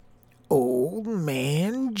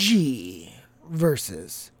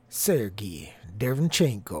versus Sergey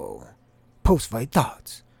Derevyanchenko. Post-fight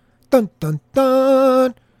thoughts. Dun dun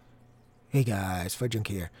dun. Hey guys, Fight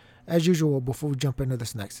Junkie here. As usual, before we jump into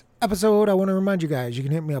this next episode, I want to remind you guys you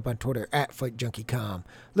can hit me up on Twitter at FightJunkieCom.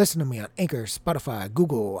 Listen to me on Anchor, Spotify,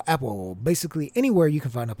 Google, Apple, basically anywhere you can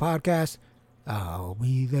find a podcast. I'll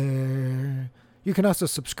be there. You can also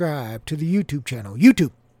subscribe to the YouTube channel,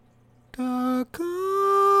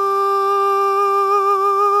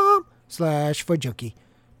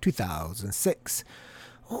 youtube.com/FightJunkie2006.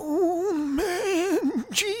 Oh man,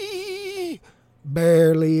 G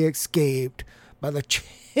barely escaped by the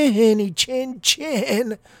chinny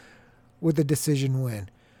chin with a decision win.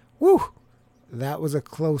 Woo! That was a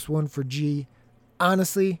close one for G.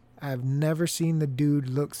 Honestly, I've never seen the dude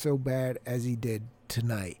look so bad as he did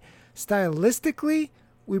tonight. Stylistically,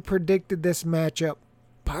 we predicted this matchup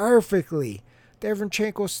perfectly.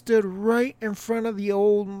 Derevyanchenko stood right in front of the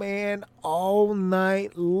old man all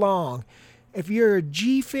night long. If you're a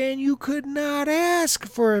G fan, you could not ask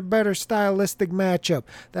for a better stylistic matchup.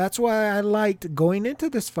 That's why I liked going into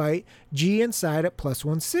this fight, G inside at plus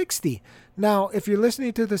 160. Now, if you're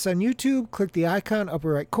listening to this on YouTube, click the icon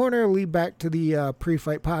upper right corner, lead back to the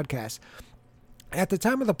pre-fight podcast. At the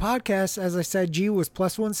time of the podcast, as I said, G was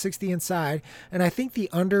plus 160 inside, and I think the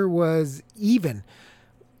under was even.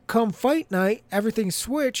 Come fight night, everything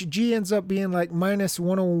switched. G ends up being like minus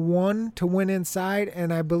 101 to win inside,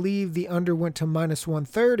 and I believe the under went to minus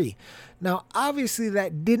 130. Now, obviously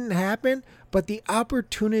that didn't happen, but the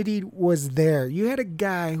opportunity was there. You had a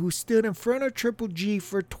guy who stood in front of Triple G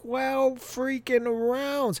for 12 freaking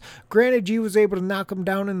rounds. Granted, G was able to knock him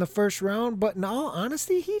down in the first round, but in all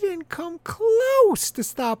honesty, he didn't come close to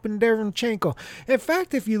stopping Derevyanchenko. In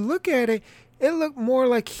fact, if you look at it, it looked more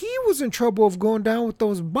like he was in trouble of going down with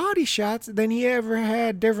those body shots than he ever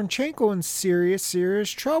had Derevyanchenko in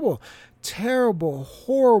serious trouble. Terrible,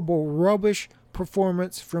 horrible, rubbish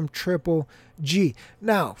performance from Triple G.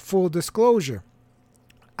 Now, full disclosure,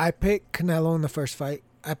 I picked Canelo in the first fight.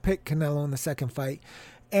 I picked Canelo in the second fight.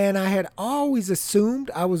 And I had always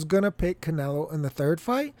assumed I was going to pick Canelo in the third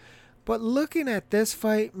fight. But looking at this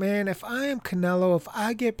fight, man, if I am Canelo, if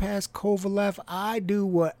I get past Kovalev, I do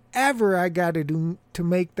whatever I got to do to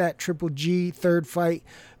make that Triple G third fight,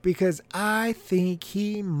 because I think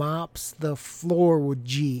he mops the floor with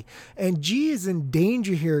G. And G is in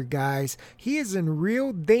danger here, guys. He is in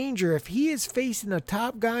real danger. If he is facing a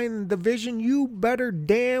top guy in the division, you better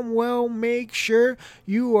damn well make sure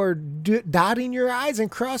you are dotting your I's and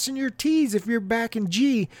crossing your T's if you're backing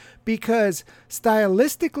G, because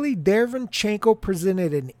stylistically, Derevyanchenko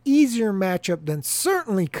presented an easier matchup than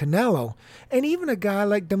certainly Canelo, and even a guy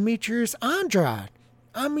like Demetrius Andrade.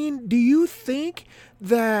 I mean, do you think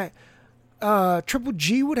that Triple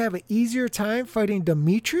G would have an easier time fighting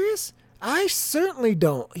Demetrius? I certainly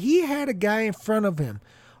don't. He had a guy in front of him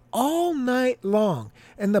all night long.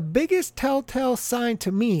 And the biggest telltale sign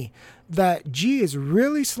to me that G is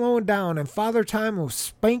really slowing down and Father Time was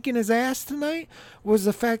spanking his ass tonight was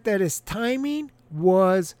the fact that his timing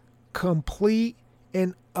was complete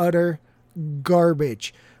and utter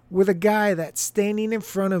garbage. With a guy that's standing in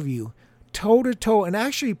front of you, toe-to-toe, and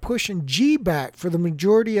actually pushing G back for the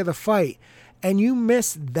majority of the fight, and you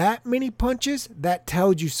miss that many punches, that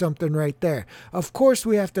tells you something right there. Of course,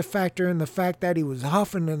 we have to factor in the fact that he was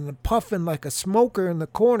huffing and puffing like a smoker in the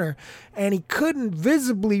corner, and he couldn't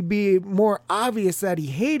visibly be more obvious that he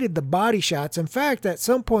hated the body shots. In fact, at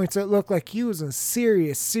some points, it looked like he was in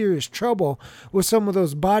serious trouble with some of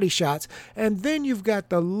those body shots. And then you've got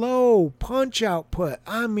the low punch output.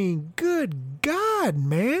 I mean, good God,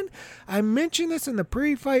 man. I mentioned this in the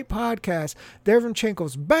pre-fight podcast.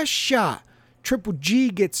 Derevyanchenko's best shot, Triple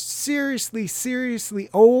G gets seriously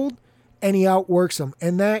old, and he outworks him.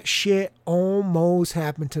 And that shit almost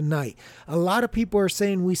happened tonight. A lot of people are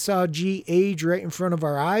saying we saw G age right in front of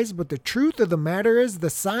our eyes, but the truth of the matter is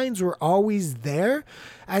the signs were always there.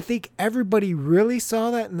 I think everybody really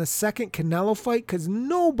saw that in the second Canelo fight, because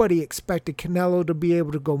nobody expected Canelo to be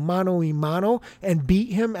able to go mano-a-mano and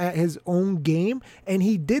beat him at his own game, and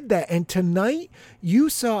he did that. And tonight, you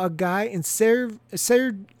saw a guy in Sergey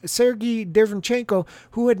Derevyanchenko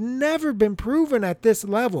who had never been proven at this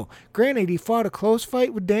level. Granted, he fought a close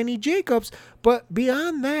fight with Danny Jacobs, but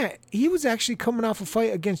beyond that, he was actually coming off a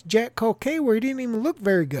fight against Jack Culcay where he didn't even look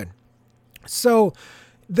very good. So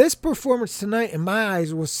this performance tonight, in my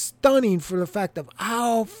eyes, was stunning for the fact of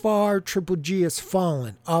how far Triple G has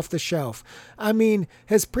fallen off the shelf. I mean,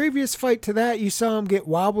 his previous fight to that, you saw him get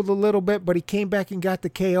wobbled a little bit, but he came back and got the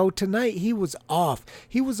KO. Tonight, he was off.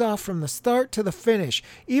 He was off from the start to the finish.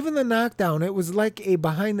 Even the knockdown, it was like a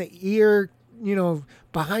behind the ear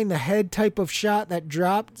behind the head type of shot that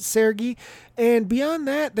dropped Sergey. And beyond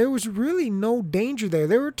that, there was really no danger there.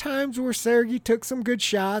 There were times where Sergey took some good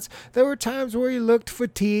shots. There were times where he looked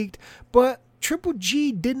fatigued, but Triple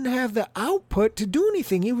G didn't have the output to do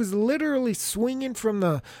anything. He was literally swinging from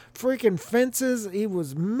the freaking fences. He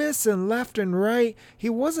was missing left and right. He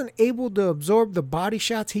wasn't able to absorb the body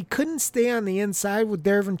shots. He couldn't stay on the inside with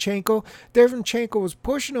Derevyanchenko. Derevyanchenko was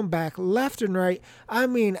pushing him back left and right. I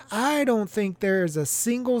mean, I don't think there is a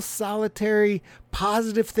single solitary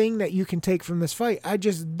positive thing that you can take from this fight. I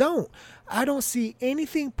just don't. I don't see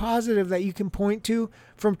anything positive that you can point to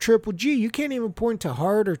from Triple G. You can't even point to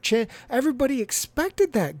Hart or Chen. Everybody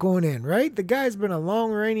expected that going in, right? The guy's been a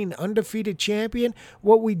long-reigning undefeated champion.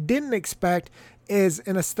 What we didn't expect is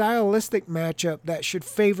in a stylistic matchup that should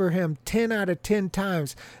favor him 10 out of 10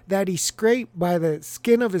 times, that he scraped by the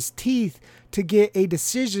skin of his teeth to get a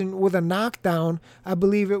decision with a knockdown. I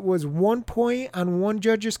believe it was 1 point on one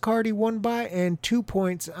judge's card he won by and 2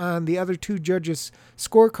 points on the other two judges'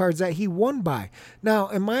 scorecards that he won by. Now,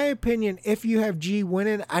 in my opinion, if you have G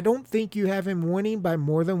winning, I don't think you have him winning by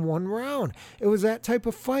more than one round. It was that type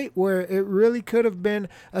of fight where it really could have been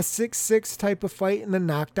a 6-6 type of fight and the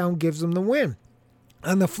knockdown gives him the win.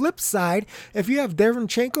 On the flip side, if you have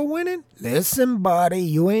Derevyanchenko winning, listen, buddy,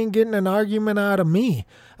 you ain't getting an argument out of me.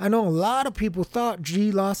 I know a lot of people thought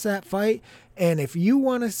G lost that fight, and if you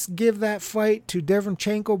want to give that fight to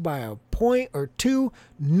Derevyanchenko by a point or two,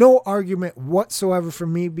 no argument whatsoever for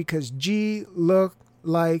me, because G looked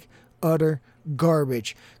like utter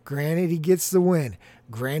garbage. Granted, he gets the win.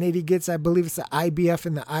 Granted, he gets, I believe it's the IBF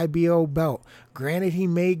and the IBO belt. Granted, he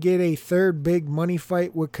may get a third big money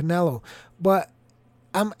fight with Canelo, but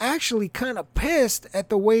I'm actually kind of pissed at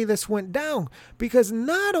the way this went down, because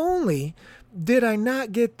not only did I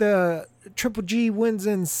not get the Triple G wins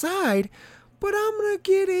inside, but I'm going to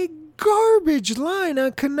get a garbage line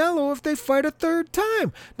on Canelo if they fight a third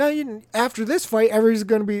time. Now, after this fight, everybody's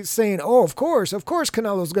going to be saying, oh, of course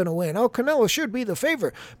Canelo's going to win. Oh, Canelo should be the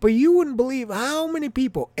favorite. But you wouldn't believe how many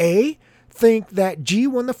people, A, think that G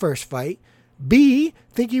won the first fight, B,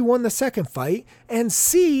 think he won the second fight, and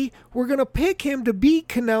C, we're going to pick him to beat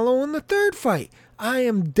Canelo in the third fight. I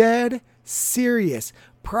am dead serious.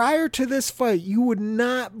 Prior to this fight, you would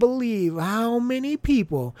not believe how many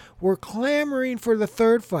people were clamoring for the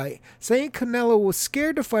third fight, saying Canelo was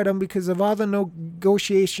scared to fight him because of all the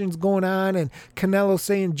negotiations going on, and Canelo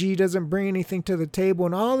saying G doesn't bring anything to the table,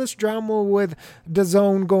 and all this drama with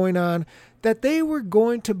DAZN going on, that they were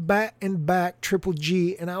going to bat and back Triple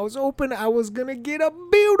G. And I was hoping I was going to get a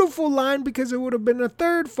beautiful line, because it would have been the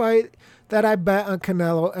third fight that I bet on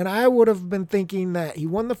Canelo. And I would have been thinking that he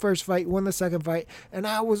won the first fight, won the second fight. And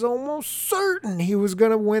I was almost certain he was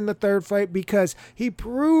going to win the third fight, because he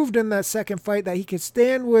proved in that second fight that he could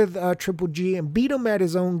stand with Triple G and beat him at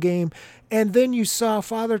his own game. And then you saw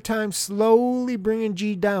Father Time slowly bringing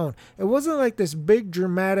G down. It wasn't like this big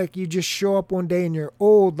dramatic, you just show up one day and you're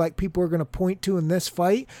old, like people are going to point to in this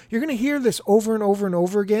fight. You're going to hear this over and over and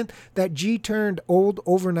over again, that G turned old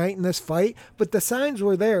overnight in this fight. But the signs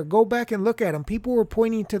were there. Go back and look at them. People were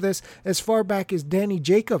pointing to this as far back as Danny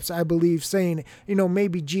Jacobs, I believe, saying,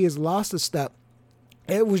 maybe G has lost a step.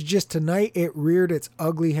 It was just tonight, it reared its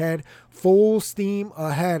ugly head, full steam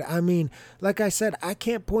ahead. I mean, like I said, I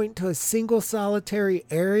can't point to a single solitary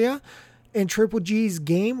area in Triple G's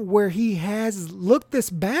game where he has looked this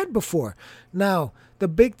bad before. Now, the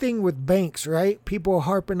big thing with Banks, right? People are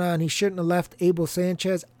harping on he shouldn't have left Abel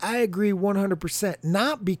Sanchez. I agree 100%.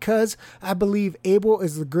 Not because I believe Abel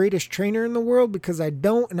is the greatest trainer in the world, because I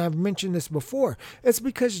don't, and I've mentioned this before. It's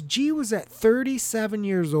because G was at 37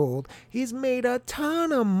 years old. He's made a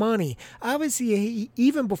ton of money. Obviously,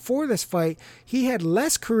 even before this fight, he had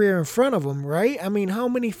less career in front of him, right? I mean, how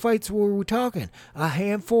many fights were we talking? A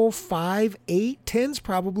handful, 5, 8, 10's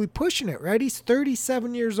probably pushing it, right? He's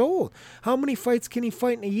 37 years old. How many fights can he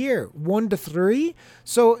fight in a year? 1 to 3?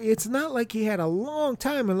 So it's not like he had a long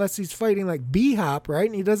time, unless he's fighting like B-Hop, right?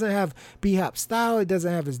 And he doesn't have B-Hop style. He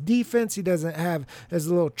doesn't have his defense. He doesn't have his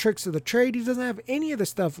little tricks of the trade. He doesn't have any of the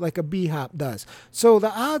stuff like a B-Hop does. So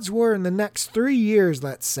the odds were in the next 3 years,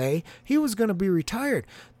 let's say, he was going to be retired.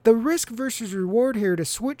 The risk versus reward here to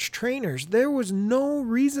switch trainers, there was no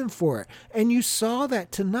reason for it. And you saw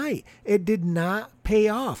that tonight. It did not pay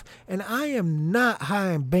off. And I am not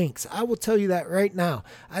high on Banks. I will tell you that right now.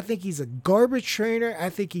 I think he's a garbage trainer. I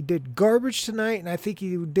think he did garbage tonight, and I think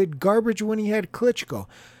he did garbage when he had Klitschko.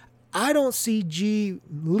 I don't see G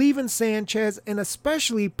leaving Sanchez and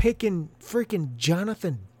especially picking freaking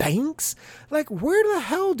Jonathan Banks. Like, where the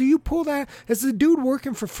hell do you pull that? Is the dude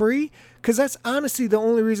working for free? Because that's honestly the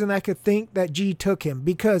only reason I could think that G took him.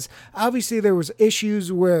 Because obviously there was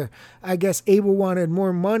issues where I guess Abel wanted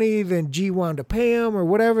more money than G wanted to pay him or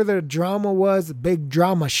whatever the drama was, the big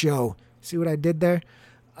drama show. See what I did there?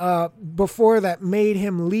 Before that made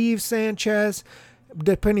him leave Sanchez,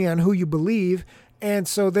 depending on who you believe. And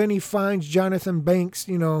so then he finds Jonathan Banks,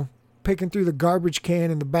 picking through the garbage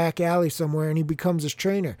can in the back alley somewhere, and he becomes his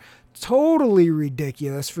trainer. Totally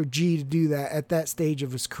ridiculous for G to do that at that stage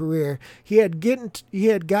of his career. He had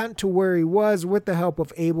gotten to where he was with the help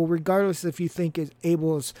of Abel, regardless if you think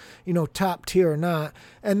Abel is, top tier or not.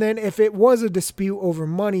 And then if it was a dispute over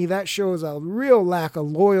money, that shows a real lack of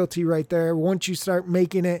loyalty right there. Once you start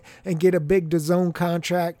making it and get a big DAZN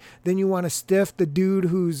contract, then you want to stiff the dude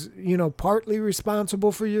who's, partly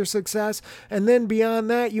responsible for your success. And then beyond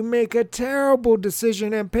that, you make a terrible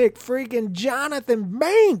decision and pick freaking Jonathan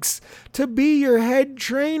Banks to be your head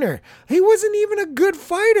trainer. He wasn't even a good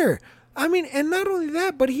fighter. I mean, and not only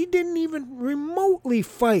that, but he didn't even remotely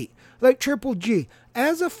fight like Triple G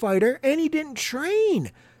as a fighter, and he didn't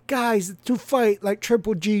train guys to fight like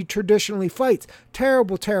Triple G traditionally fights.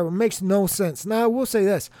 Terrible. Makes no sense. Now, I will say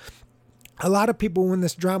this. A lot of people, when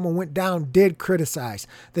this drama went down, did criticize.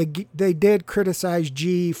 They did criticize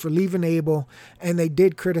G for leaving Abel, and they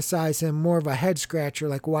did criticize him more of a head scratcher,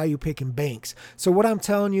 like, why are you picking Banks? So what I'm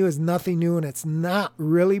telling you is nothing new, and it's not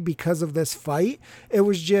really because of this fight. It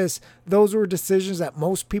was just those were decisions that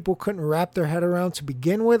most people couldn't wrap their head around to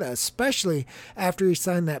begin with, especially after he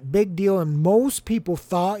signed that big deal, and most people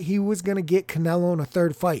thought he was going to get Canelo in a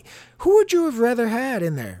third fight. Who would you have rather had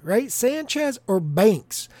in there, right? Sanchez or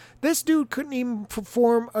Banks? This dude couldn't even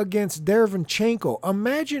perform against Derevyanchenko.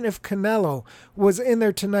 Imagine if Canelo was in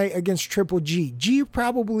there tonight against Triple G. G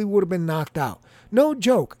probably would have been knocked out. No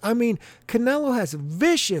joke. I mean, Canelo has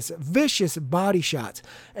vicious body shots.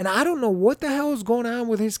 And I don't know what the hell is going on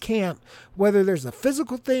with his camp, whether there's a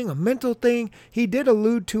physical thing, a mental thing. He did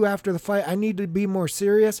allude to after the fight, I need to be more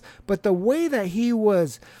serious. But the way that he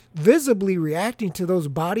was visibly reacting to those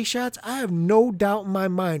body shots, I have no doubt in my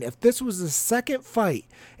mind, if this was the second fight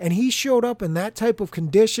and he showed up in that type of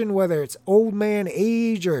condition, whether it's old man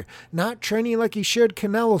age or not training like he should,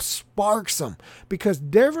 Canelo sparks him, because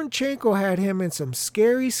Derevyanchenko had him in some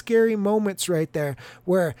scary moments right there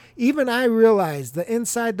where even I realized the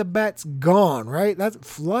inside the bet's gone, right? That's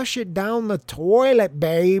flush it down the toilet,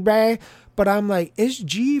 baby. But I'm like, is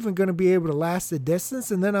G even going to be able to last the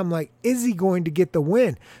distance? And then I'm like, is he going to get the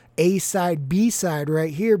win? A side, B side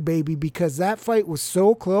right here, baby, because that fight was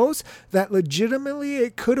so close that legitimately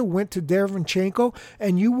it could have went to Derevyanchenko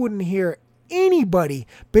and you wouldn't hear anybody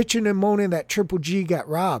bitching and moaning that Triple G got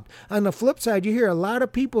robbed. On the flip side, you hear a lot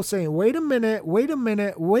of people saying, wait a minute.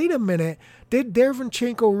 Did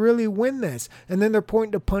Derevyanchenko really win this? And then they're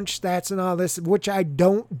pointing to punch stats and all this, which I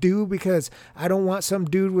don't do because I don't want some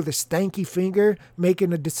dude with a stanky finger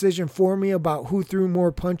making a decision for me about who threw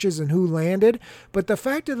more punches and who landed. But the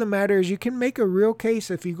fact of the matter is you can make a real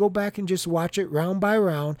case if you go back and just watch it round by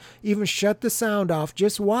round, even shut the sound off,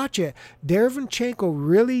 just watch it. Derevyanchenko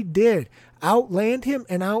really did outland him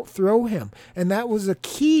and outthrow him. And that was a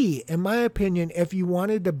key, in my opinion, if you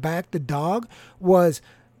wanted to back the dog, was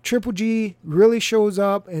Triple G really shows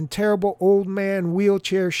up in terrible old man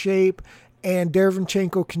wheelchair shape, and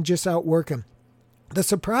Derevyanchenko can just outwork him. The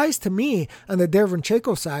surprise to me on the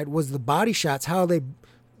Derevyanchenko side was the body shots, how they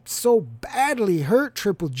so badly hurt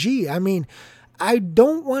Triple G. I mean, I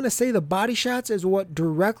don't want to say the body shots is what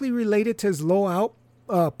directly related to his low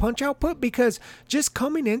punch output, because just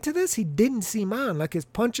coming into this, he didn't seem on. Like, his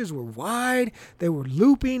punches were wide, they were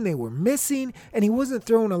looping, they were missing, and he wasn't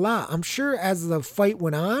throwing a lot. I'm sure as the fight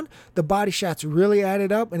went on, the body shots really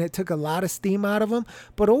added up and it took a lot of steam out of him.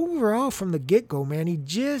 But overall, from the get-go, man, he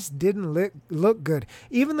just didn't look good.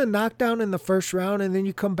 Even the knockdown in the first round, and then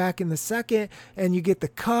you come back in the second and you get the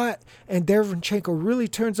cut, and Derevyanchenko really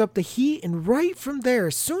turns up the heat. And right from there,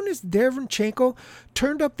 as soon as Derevyanchenko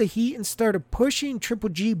turned up the heat and started pushing Triple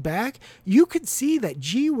G back, you could see that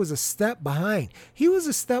G was a step behind. He was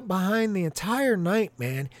a step behind the entire night,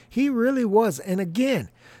 man. He really was. And again,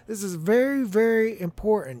 this is very, very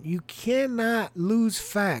important. You cannot lose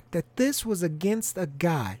fact that this was against a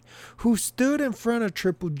guy who stood in front of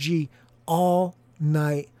Triple G all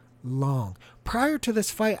night long. Prior to this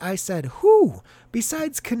fight, I said, who,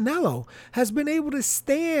 besides Canelo, has been able to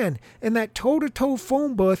stand in that toe-to-toe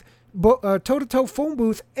phone booth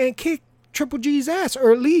and kick Triple G's ass,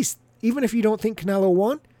 or at least, even if you don't think Canelo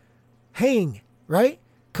won, hang, right?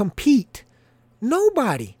 Compete.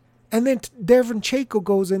 Nobody. And then Derevchenko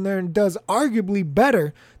goes in there and does arguably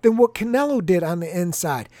better than what Canelo did on the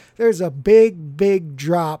inside. There's a big, big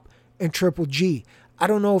drop in Triple G. I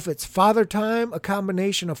don't know if it's Father Time, a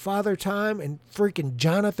combination of Father Time and freaking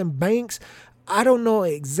Jonathan Banks. I don't know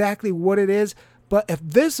exactly what it is, but if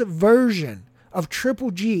this version of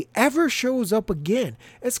Triple G ever shows up again,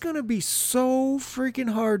 it's going to be so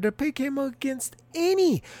freaking hard to pick him against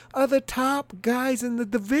any of the top guys in the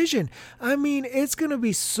division. I mean, it's going to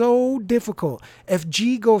be so difficult if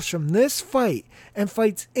G goes from this fight and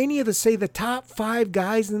fights any of the, say, the top 5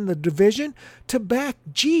 guys in the division to back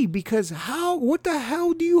G, because what the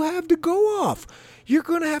hell do you have to go off? You're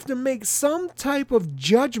going to have to make some type of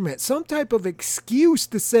judgment, some type of excuse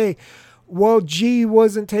to say, well, G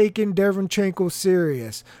wasn't taking Derevchenko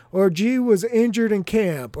serious, or G was injured in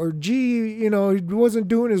camp, or G, he wasn't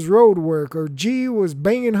doing his road work, or G was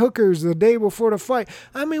banging hookers the day before the fight.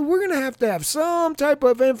 I mean, we're going to have some type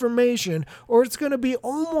of information, or it's going to be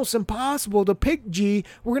almost impossible to pick G.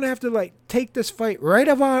 We're going to have to take this fight right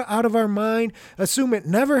out of our mind, assume it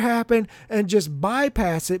never happened, and just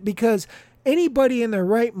bypass it, because anybody in their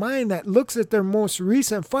right mind that looks at their most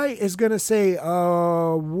recent fight is going to say,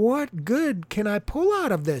 what good can I pull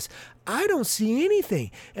out of this? I don't see anything.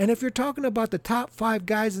 And if you're talking about the top 5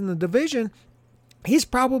 guys in the division, he's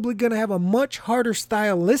probably going to have a much harder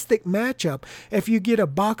stylistic matchup if you get a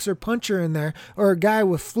boxer puncher in there or a guy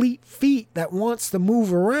with fleet feet that wants to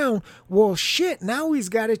move around. Well, shit, now he's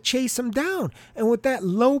got to chase him down. And with that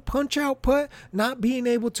low punch output, not being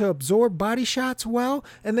able to absorb body shots well,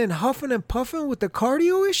 and then huffing and puffing with the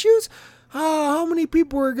cardio issues, how many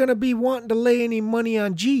people are going to be wanting to lay any money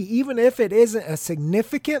on G? Even if it isn't a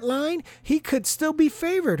significant line, he could still be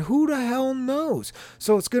favored. Who the hell knows?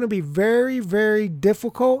 So it's going to be very, very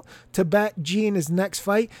difficult to back G in his next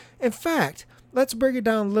fight. In fact, let's break it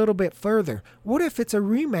down a little bit further. What if it's a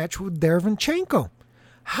rematch with Derevchenko?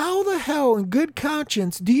 How the hell in good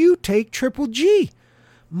conscience do you take Triple G?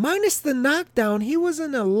 Minus the knockdown, he was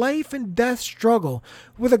in a life and death struggle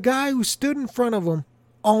with a guy who stood in front of him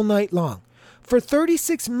all night long. For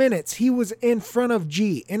 36 minutes, he was in front of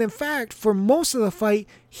G. And in fact, for most of the fight,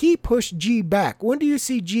 he pushed G back. When do you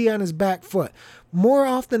see G on his back foot? More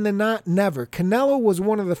often than not, never. Canelo was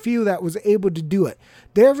one of the few that was able to do it.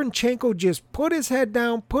 Derevchenko just put his head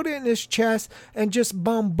down, put it in his chest, and just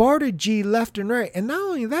bombarded G left and right. And not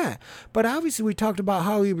only that, but obviously we talked about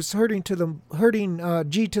how he was hurting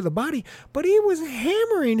G to the body, but he was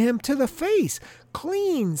hammering him to the face.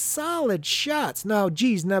 Clean, solid shots. Now,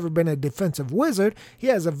 G's never been a defensive wizard. He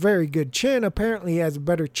has a very good chin. Apparently, he has a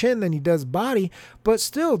better chin than he does body. But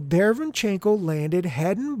still, Derevchenko landed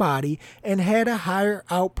head and body and had a higher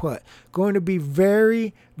output. Going to be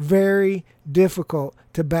very, very difficult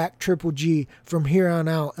to back Triple G from here on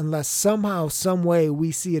out unless somehow, some way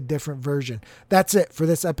we see a different version. That's it for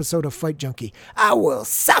this episode of Fight Junkie. I will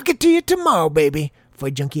sock it to you tomorrow, baby.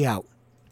 Fight Junkie out.